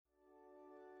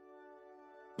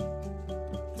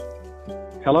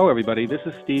Hello, everybody. This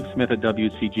is Steve Smith at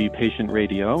WCG Patient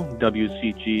Radio.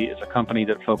 WCG is a company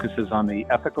that focuses on the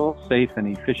ethical, safe,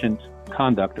 and efficient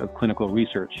conduct of clinical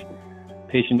research.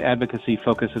 Patient advocacy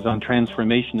focuses on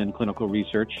transformation in clinical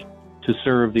research to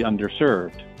serve the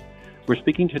underserved. We're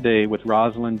speaking today with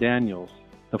Rosalind Daniels,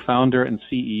 the founder and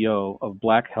CEO of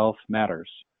Black Health Matters.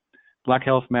 Black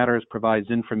Health Matters provides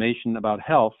information about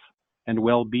health and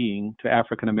well-being to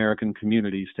African American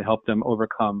communities to help them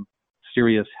overcome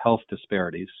serious health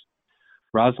disparities.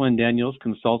 Rosalind Daniels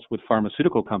consults with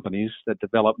pharmaceutical companies that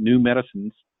develop new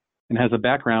medicines and has a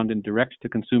background in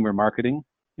direct-to-consumer marketing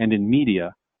and in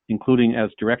media, including as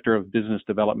Director of Business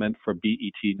Development for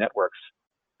BET Networks,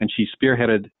 and she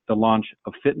spearheaded the launch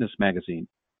of Fitness Magazine.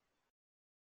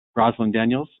 Rosalind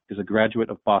Daniels is a graduate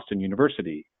of Boston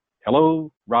University.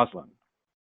 Hello, Rosalind.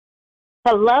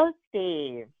 Hello,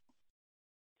 Steve.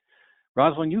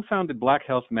 Rosalind, you founded Black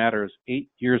Health Matters 8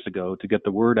 years ago to get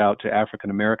the word out to African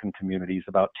American communities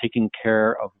about taking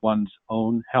care of one's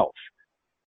own health.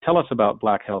 Tell us about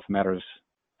Black Health Matters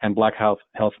and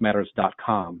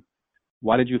blackhealthmatters.com.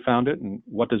 Why did you found it and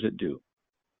what does it do?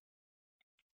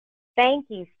 Thank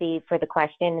you, Steve, for the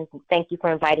question, and thank you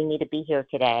for inviting me to be here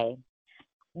today.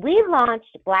 We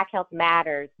launched Black Health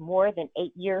Matters more than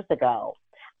 8 years ago.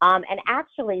 And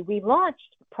actually, we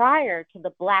launched prior to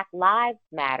the Black Lives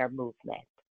Matter movement.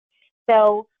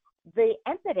 So the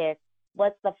impetus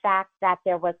was the fact that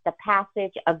there was the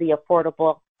passage of the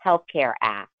Affordable Health Care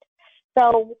Act.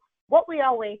 So what we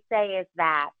always say is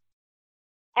that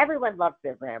everyone loves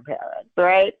their grandparents,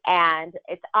 right? And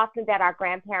it's often that our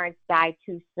grandparents die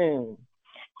too soon.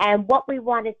 And what we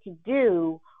wanted to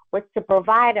do was to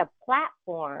provide a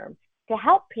platform to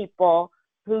help people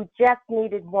who just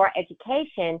needed more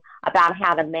education about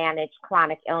how to manage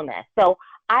chronic illness. So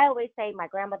I always say my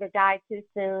grandmother died too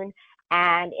soon,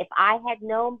 and if I had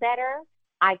known better,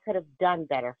 I could have done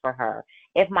better for her.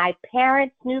 If my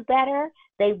parents knew better,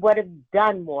 they would have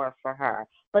done more for her.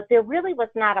 But there really was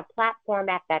not a platform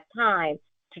at that time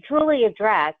to truly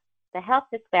address the health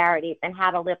disparities and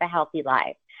how to live a healthy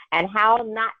life and how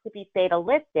not to be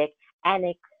fatalistic and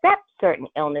accept certain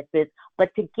illnesses,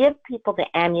 but to give people the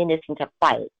ammunition to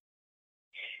fight.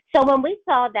 So when we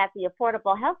saw that the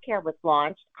Affordable Health Care was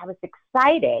launched, I was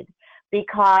excited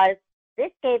because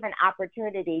this gave an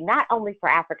opportunity not only for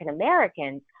African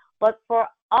Americans, but for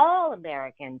all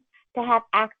Americans to have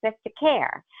access to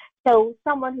care. So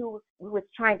someone who was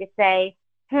trying to say,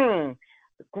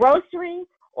 groceries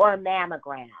or a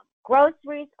mammogram?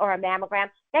 Groceries or a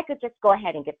mammogram, they could just go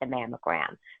ahead and get the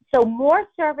mammogram. So more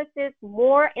services,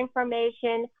 more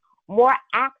information, more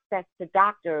access to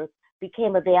doctors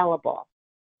became available.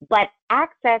 But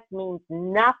access means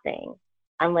nothing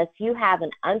unless you have an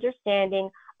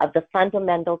understanding of the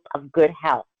fundamentals of good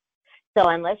health. So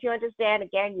unless you understand,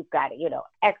 again, you've got to,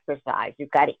 exercise,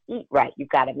 you've got to eat right, you've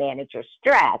got to manage your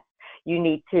stress, you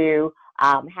need to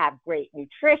have great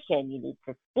nutrition, you need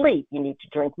to sleep, you need to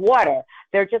drink water.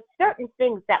 There are just certain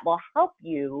things that will help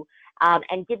you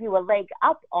and give you a leg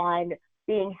up on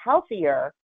being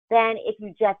healthier than if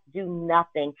you just do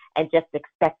nothing and just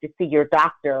expect to see your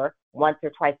doctor once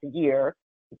or twice a year,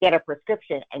 get a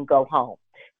prescription and go home.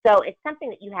 So it's something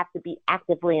that you have to be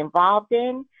actively involved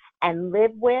in and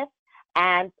live with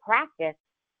and practice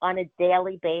on a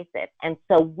daily basis. And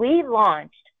so we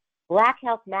launched Black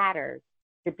Health Matters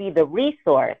to be the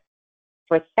resource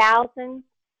for thousands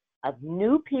of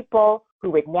new people who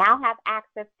would now have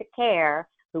access to care,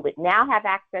 who would now have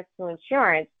access to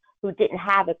insurance, who didn't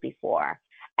have it before.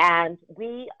 And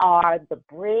we are the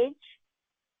bridge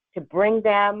to bring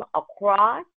them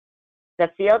across the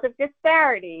field of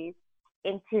disparities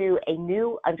into a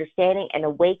new understanding and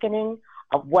awakening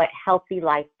of what healthy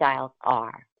lifestyles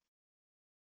are.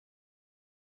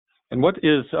 And what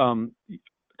is,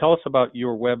 tell us about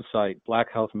your website,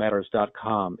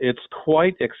 blackhealthmatters.com. It's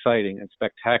quite exciting and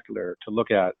spectacular to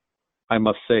look at, I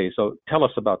must say. So tell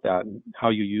us about that and how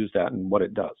you use that and what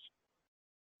it does.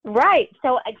 Right.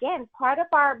 So again, part of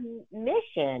our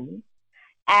mission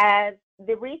as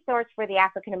the resource for the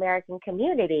African American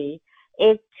community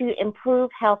is to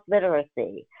improve health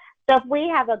literacy. So if we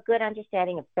have a good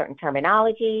understanding of certain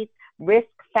terminologies, risk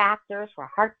factors for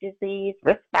heart disease,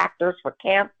 risk factors for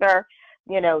cancer,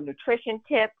 nutrition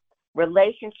tips,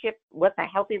 relationships, what's a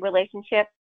healthy relationship,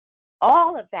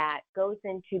 all of that goes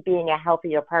into being a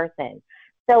healthier person.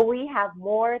 So we have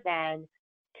more than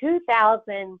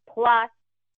 2,000 plus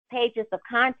pages of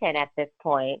content at this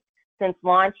point since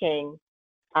launching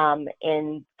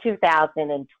in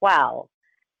 2012.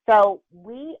 So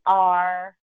we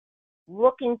are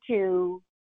looking to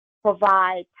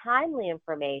provide timely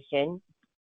information.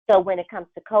 So when it comes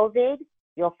to COVID,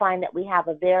 you'll find that we have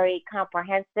a very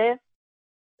comprehensive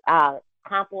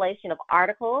compilation of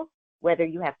articles, whether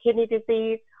you have kidney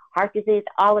disease, heart disease,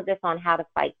 all of this on how to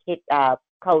fight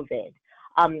COVID.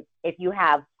 If you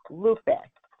have lupus,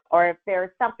 or if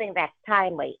there's something that's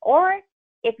timely, or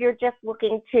if you're just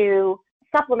looking to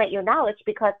supplement your knowledge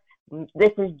because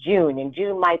this is June, and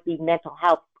June might be Mental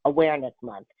Health Awareness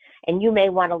Month, and you may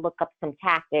want to look up some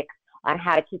tactics on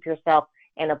how to keep yourself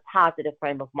in a positive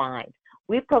frame of mind.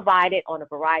 We provide it on a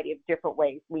variety of different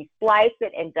ways. We slice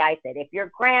it and dice it. If you're a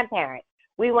grandparent,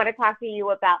 we want to talk to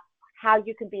you about how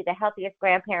you can be the healthiest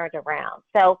grandparent around.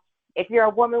 So if you're a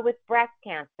woman with breast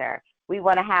cancer, we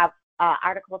want to have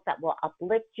articles that will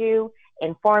uplift you,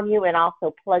 inform you, and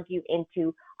also plug you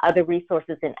into other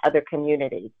resources in other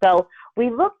communities. So we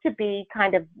look to be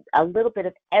kind of a little bit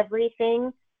of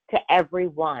everything to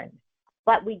everyone.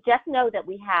 But we just know that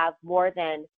we have more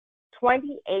than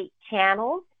 28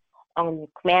 channels on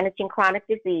managing chronic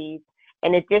disease,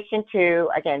 in addition to,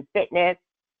 again, fitness,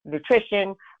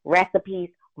 nutrition, recipes,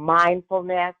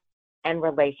 mindfulness, and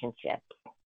relationships.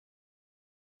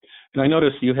 And I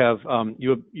notice you have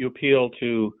you appeal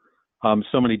to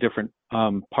so many different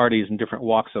parties and different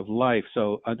walks of life.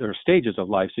 So there are stages of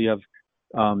life. So you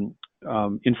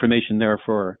have information there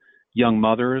for young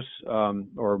mothers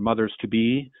or mothers to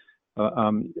be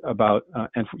about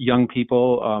and for young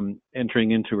people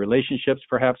entering into relationships,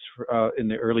 perhaps in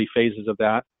the early phases of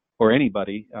that, or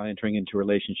anybody entering into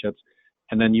relationships.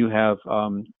 And then you have,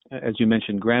 as you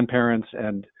mentioned, grandparents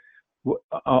and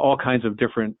all kinds of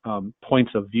different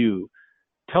points of view.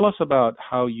 Tell us about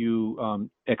how you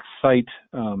excite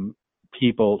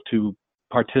people to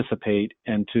participate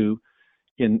and to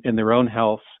in their own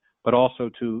health, but also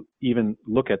to even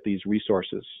look at these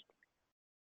resources.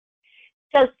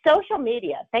 So social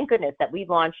media, thank goodness that we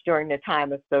launched during the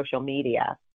time of social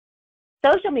media.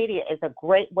 Social media is a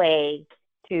great way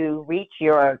to reach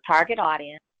your target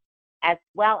audience, as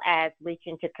well as reach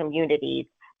into communities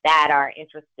that are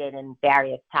interested in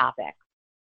various topics.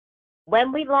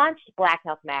 When we launched Black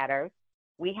Health Matters,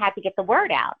 we had to get the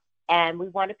word out, and we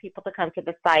wanted people to come to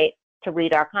the site to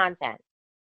read our content.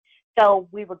 So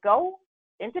we would go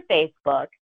into Facebook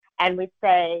and we'd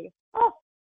say, oh,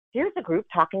 here's a group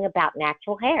talking about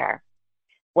natural hair.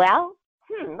 Well,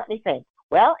 let me think.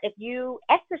 Well, if you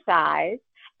exercise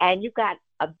and you've got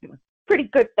a pretty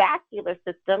good vascular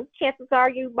system, chances are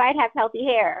you might have healthy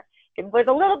hair. It was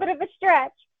a little bit of a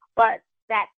stretch, but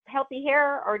that healthy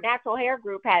hair or natural hair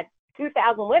group had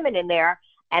 2,000 women in there,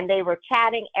 and they were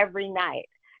chatting every night.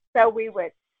 So we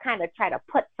would kind of try to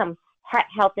put some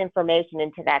health information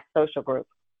into that social group.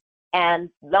 And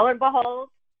lo and behold,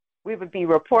 we would be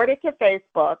reported to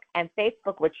Facebook, and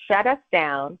Facebook would shut us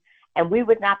down, and we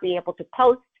would not be able to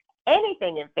post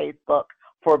anything in Facebook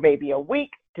for maybe a week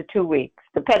to 2 weeks,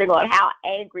 depending on how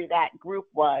angry that group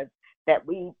was that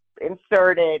we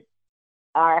inserted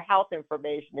our health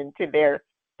information into their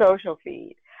social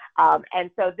feed. And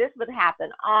so this would happen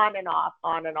on and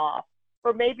off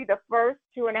for maybe the first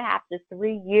 2.5 to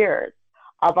 3 years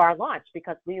of our launch,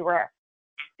 because we were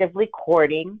actively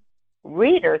courting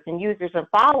readers and users and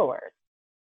followers.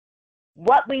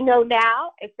 What we know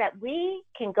now is that we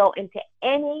can go into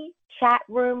any chat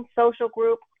room, social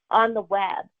group on the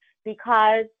web,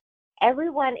 because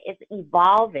everyone is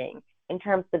evolving in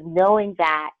terms of knowing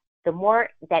that the more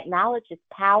that knowledge is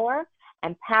power,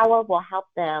 and power will help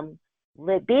them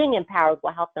live, being empowered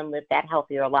will help them live that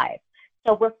healthier life.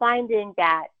 So we're finding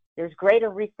that there's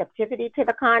greater receptivity to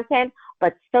the content,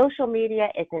 but social media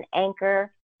is an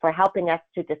anchor for helping us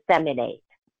to disseminate.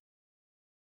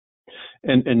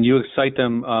 And you excite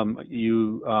them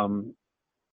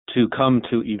to come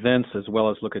to events as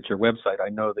well as look at your website. I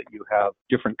know that you have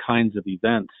different kinds of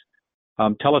events.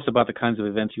 Tell us about the kinds of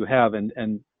events you have,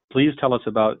 and please tell us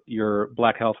about your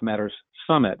Black Health Matters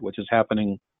Summit, which is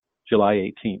happening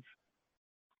July 18th.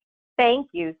 Thank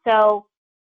you. So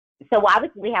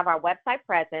obviously we have our website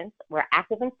presence. We're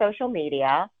active in social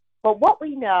media. But what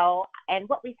we know and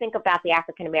what we think about the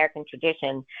African American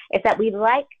tradition is that we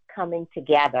like coming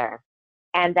together,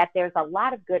 and that there's a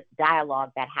lot of good dialogue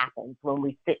that happens when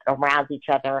we sit around each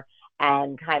other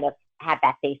and kind of have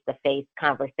that face-to-face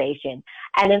conversation.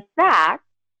 And in fact,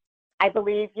 I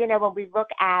believe, when we look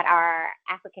at our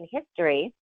African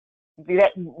history,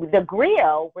 the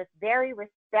griot was very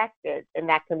respected in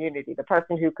that community, the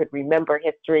person who could remember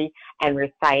history and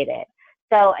recite it.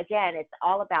 So again, it's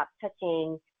all about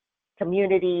touching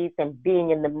communities and being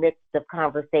in the midst of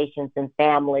conversations and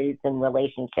families and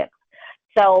relationships.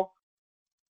 So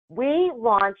we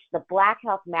launched the Black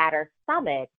Health Matters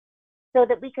Summit so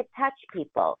that we could touch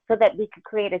people, so that we could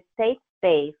create a safe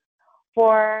space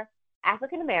for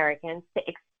African Americans to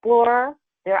explore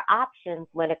their options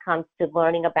when it comes to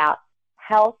learning about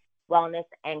health, wellness,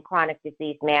 and chronic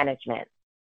disease management.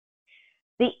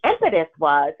 The impetus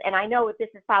was, and I know this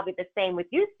is probably the same with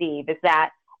you, Steve, is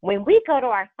that when we go to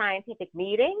our scientific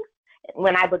meetings,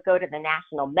 when I would go to the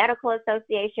National Medical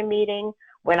Association meeting,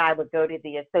 when I would go to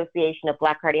the Association of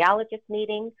Black Cardiologists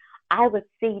meeting, I would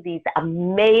see these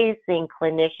amazing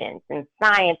clinicians and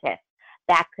scientists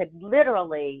that could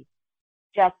literally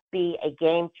just be a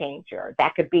game changer,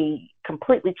 that could be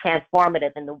completely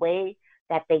transformative in the way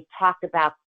that they talked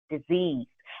about disease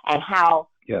and how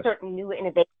certain new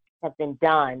innovations have been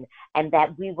done, and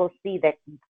that we will see that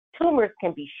tumors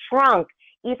can be shrunk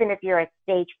even if you're at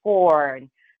stage 4, and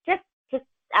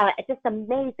it's just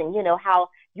amazing, you know, how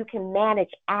you can manage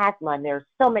asthma, and there's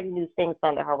so many new things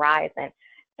on the horizon.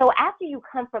 So after you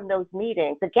come from those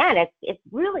meetings, again, it's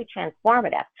really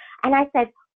transformative. And I said,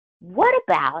 what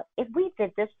about if we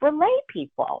did this for lay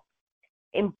people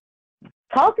and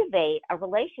cultivate a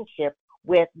relationship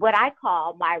with what I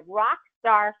call my rock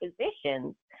star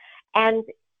physicians and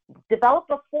develop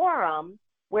a forum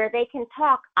where they can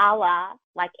talk a la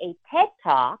like a TED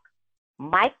Talk,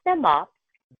 mic them up,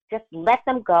 just let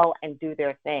them go and do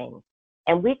their thing.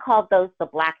 And we called those the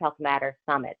Black Health Matters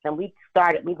Summits. And we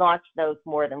launched those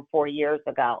more than 4 years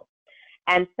ago.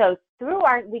 And so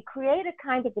we created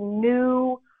kind of a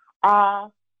new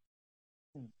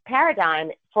paradigm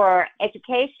for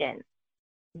education,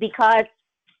 because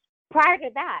prior to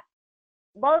that,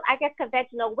 I guess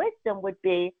conventional wisdom would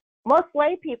be most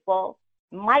lay people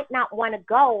might not want to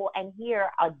go and hear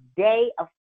a day of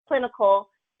clinical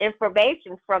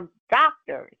information from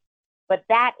doctors, but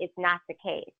that is not the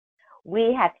case.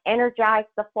 We have energized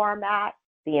the format,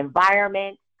 the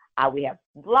environment. We have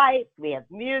lights, we have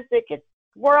music. It's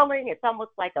swirling. It's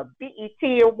almost like a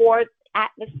BET Awards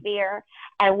atmosphere.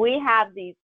 And we have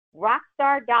these rock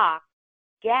star docs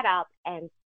get up and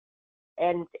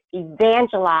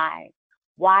evangelize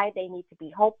why they need to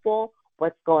be hopeful,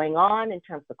 what's going on in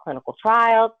terms of clinical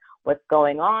trials, what's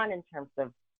going on in terms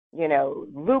of, you know,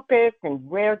 lupus and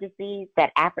rare disease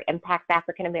that impacts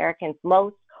African Americans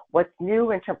most, what's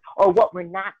new in terms, or what we're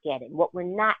not getting, what we're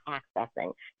not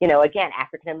accessing. You know, again,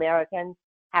 African Americans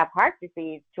have heart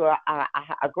disease to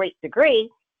a great degree,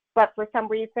 but for some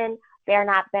reason, they're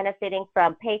not benefiting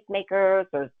from pacemakers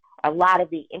or a lot of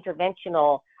the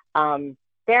interventional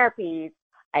therapies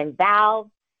and valves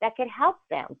that could help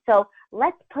them. So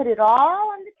let's put it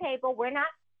all on the table. We're not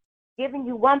giving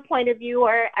you one point of view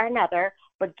or another,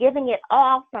 but giving it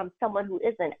all from someone who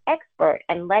is an expert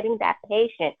and letting that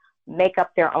patient make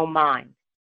up their own mind.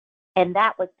 And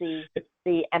that was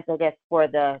the impetus for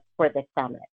the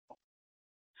summit.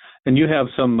 And you have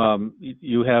some,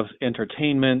 you have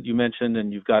entertainment, you mentioned,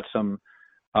 and you've got some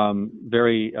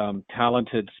very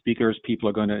talented speakers people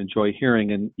are going to enjoy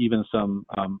hearing, and even some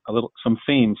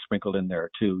fame sprinkled in there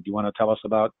too. Do you want to tell us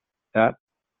about that?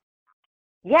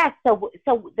 Yes. So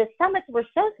the summits were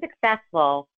so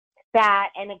successful that,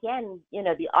 and again, you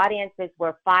know, the audiences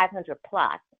were 500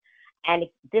 plus, and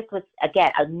this was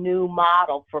again a new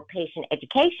model for patient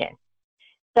education.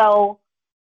 So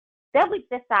then we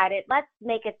decided, let's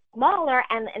make it smaller,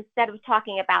 and instead of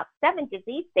talking about 7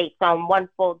 disease states on one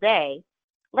full day,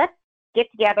 let's get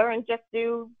together and just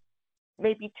do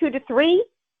maybe 2 to 3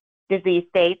 disease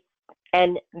states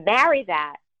and marry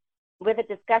that with a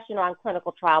discussion on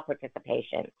clinical trial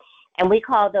participation. And we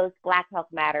call those Black Health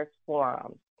Matters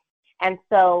forums. And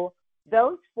so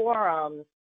those forums,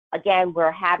 again,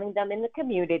 we're having them in the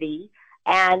community,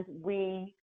 and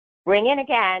we bring in,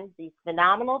 again, these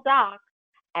phenomenal docs,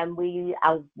 and we,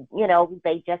 you know,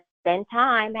 they just spend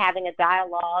time having a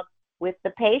dialogue with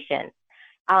the patients.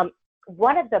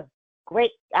 One of the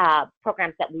great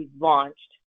programs that we launched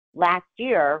last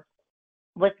year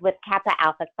was with Kappa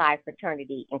Alpha Psi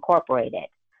Fraternity Incorporated.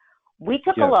 We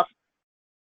took a look,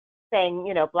 saying,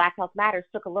 you know, Black Health Matters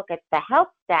took a look at the health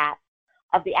stats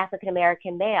of the African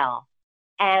American male.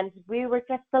 And we were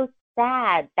just so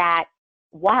sad that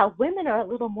while women are a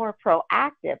little more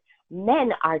proactive,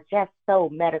 men are just so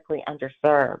medically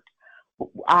underserved.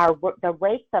 The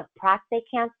rates of prostate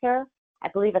cancer, I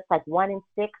believe it's like 1 in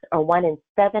 6 or 1 in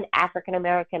 7 African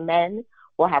American men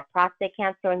will have prostate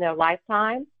cancer in their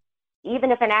lifetime.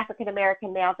 Even if an African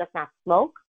American male does not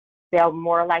smoke, they're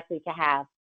more likely to have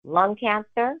lung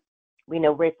cancer. We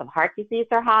know rates of heart disease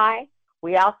are high.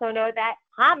 We also know that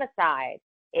homicide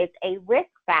is a risk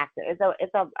factor.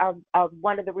 It's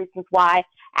one of the reasons why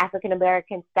African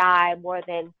Americans die more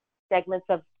than segments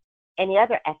of any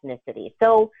other ethnicity.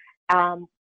 So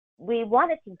we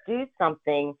wanted to do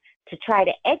something to try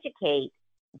to educate,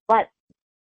 but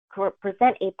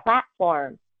present a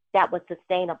platform that was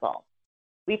sustainable.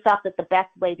 We felt that the best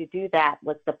way to do that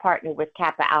was to partner with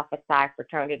Kappa Alpha Psi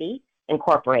Fraternity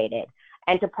Incorporated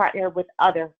and to partner with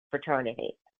other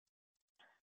fraternities.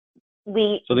 So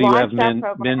that you have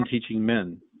men teaching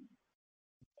men.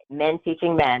 Men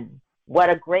teaching men. What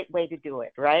a great way to do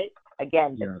it, right?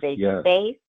 Again, the safe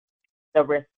space, the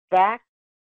respect,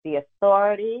 the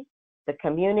authority, the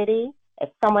community. If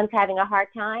someone's having a hard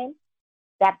time,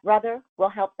 that brother will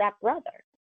help that brother.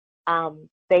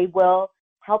 They will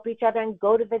help each other and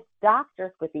go to the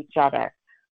doctors with each other.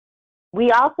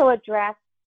 We also address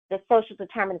the social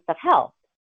determinants of health.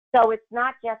 So it's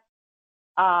not just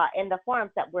in the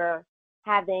forums that we're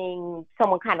having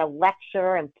someone kind of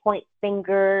lecture and point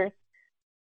fingers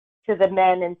to the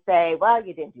men and say, well,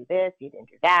 you didn't do this, you didn't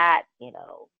do that, you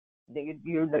know,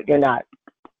 you're not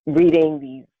reading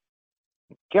these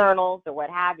journals or what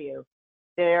have you.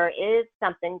 There is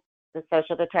something, the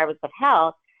social determinants of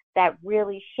health, that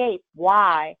really shape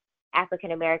why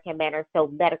African American men are so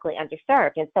medically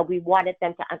underserved. And so we wanted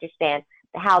them to understand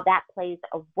how that plays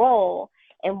a role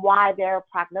and why their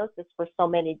prognosis for so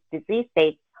many disease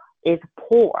states is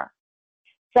poor.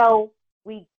 So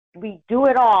we do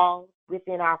it all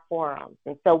within our forums.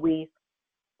 And so we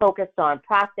focused on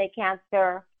prostate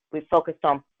cancer, we focused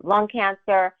on lung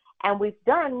cancer, and we've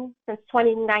done, since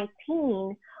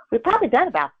 2019, we've probably done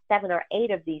about 7 or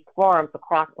 8 of these forums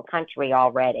across the country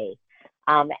already.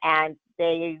 And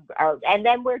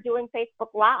then we're doing Facebook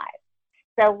Live.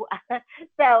 So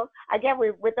again,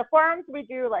 with the forums, we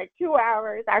do like 2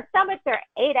 hours. Our summits are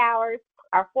 8 hours.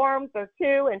 Our forums are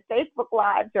 2, and Facebook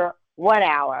Lives are 1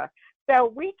 hour.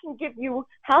 So we can give you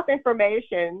health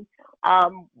information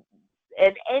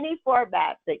in any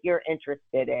format that you're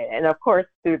interested in, and of course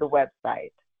through the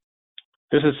website.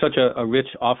 This is such a rich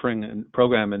offering and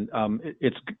program, and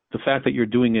it's the fact that you're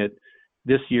doing it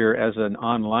this year as an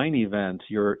online event,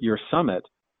 your summit.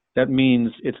 That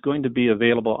means it's going to be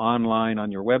available online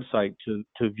on your website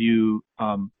to view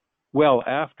well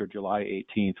after July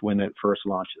 18th when it first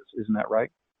launches. Isn't that right?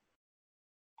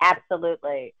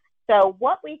 Absolutely. So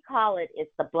what we call it is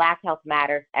the Black Health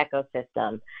Matters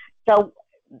ecosystem. So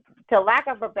to lack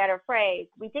of a better phrase,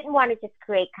 we didn't want to just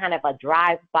create kind of a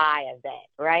drive-by event,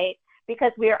 right?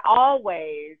 Because we're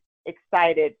always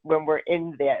excited when we're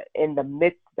in the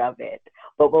midst of it.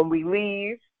 But when we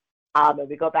leave and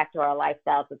we go back to our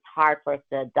lifestyles, it's hard for us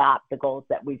to adopt the goals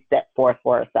that we've set forth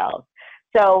for ourselves.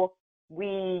 So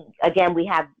you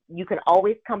can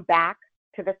always come back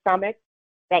to the summit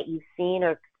that you've seen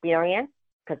or experienced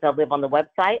because they'll live on the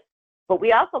website. But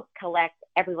we also collect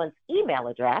everyone's email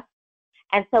address.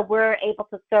 And so we're able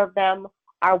to serve them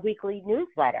our weekly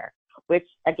newsletter, which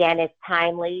again is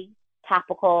timely,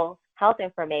 topical health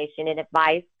information and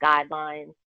advice,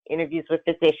 guidelines, interviews with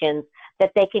physicians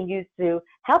that they can use to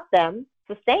help them,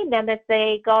 sustain them as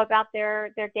they go about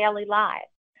their daily lives.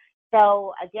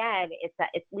 So again,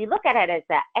 we look at it as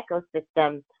an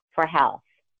ecosystem for health.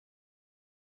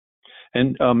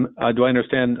 And do I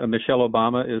understand Michelle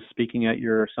Obama is speaking at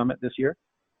your summit this year?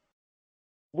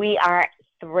 We are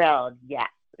thrilled, yes.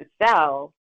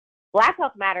 So Black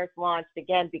Health Matters launched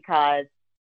again because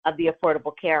of the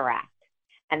Affordable Care Act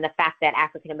and the fact that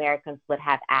African Americans would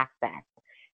have access.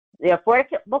 The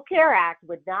Affordable Care Act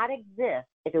would not exist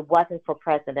if it wasn't for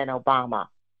President Obama.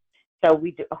 So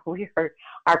we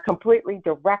are completely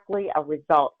directly a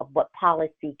result of what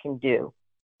policy can do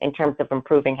in terms of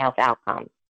improving health outcomes.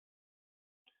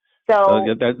 So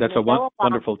that's a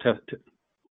wonderful test.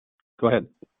 Go ahead.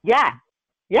 Yes.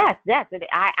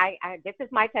 This is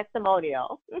my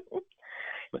testimonial.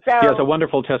 It's a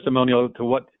wonderful testimonial to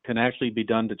what can actually be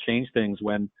done to change things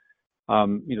when,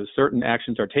 certain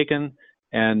actions are taken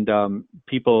and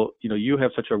people, you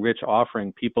have such a rich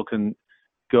offering. People can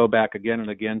go back again and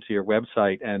again to your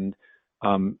website and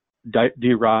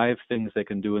derive things they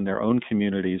can do in their own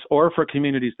communities or for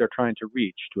communities they're trying to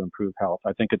reach to improve health.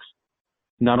 I think it's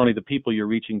not only the people you're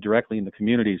reaching directly in the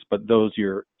communities, but those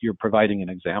you're providing an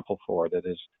example for. That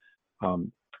is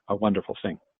a wonderful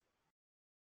thing.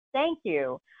 Thank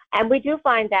you. And we do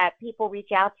find that people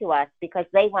reach out to us because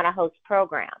they want to host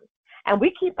programs. And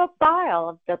we keep a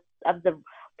file of the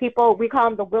people, we call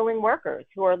them the willing workers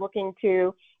who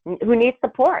need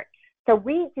support. So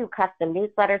we do custom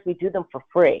newsletters. We do them for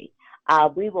free.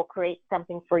 We will create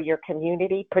something for your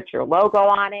community, put your logo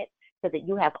on it so that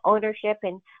you have ownership,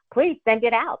 and please send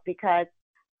it out because,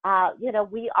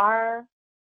 we are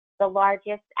the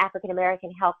largest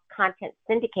African-American health content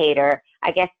syndicator,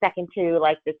 I guess second to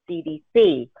like the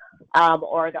CDC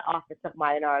or the Office of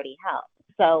Minority Health.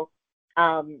 So,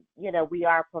 we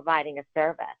are providing a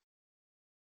service.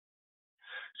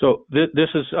 So this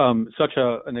is such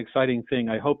an exciting thing.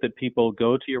 I hope that people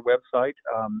go to your website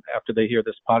after they hear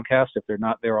this podcast, if they're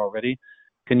not there already.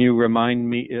 Can you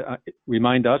remind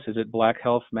us, is it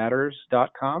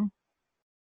blackhealthmatters.com?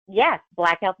 Yes,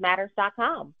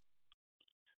 blackhealthmatters.com.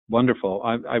 Wonderful.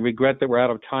 I regret that we're out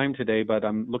of time today, but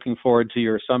I'm looking forward to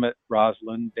your summit,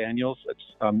 Rosalind Daniels.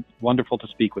 It's wonderful to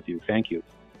speak with you. Thank you.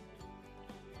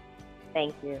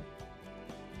 Thank you.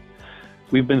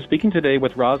 We've been speaking today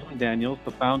with Rosalind Daniels,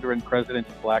 the founder and president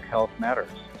of Black Health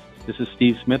Matters. This is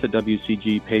Steve Smith at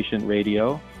WCG Patient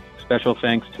Radio. Special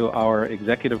thanks to our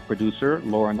executive producer,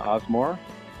 Lauren Osmore,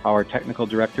 our technical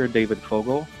director, David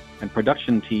Fogel, and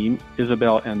production team,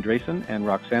 Isabel Andresen and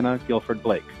Roxana Guilford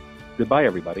Blake. Goodbye,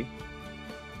 everybody.